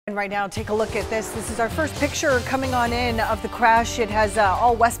And right now, take a look at this. This is our first picture coming on in of the crash. It has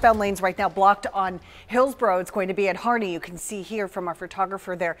all westbound lanes right now blocked on Hillsborough. It's going to be at Harney. You can see here from our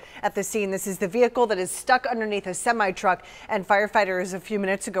photographer there at the scene. This is the vehicle that is stuck underneath a semi-truck, and firefighters a few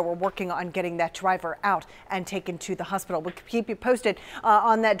minutes ago were working on getting that driver out and taken to the hospital. We'll keep you posted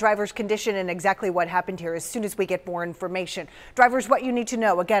on that driver's condition and exactly what happened here as soon as we get more information. Drivers, what you need to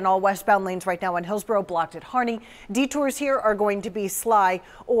know. Again, all westbound lanes right now on Hillsborough blocked at Harney. Detours here are going to be Sly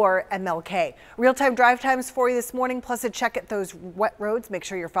or MLK. Real-time drive times for you this morning, plus a check at those wet roads. Make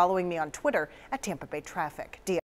sure you're following me on Twitter at Tampa Bay Traffic.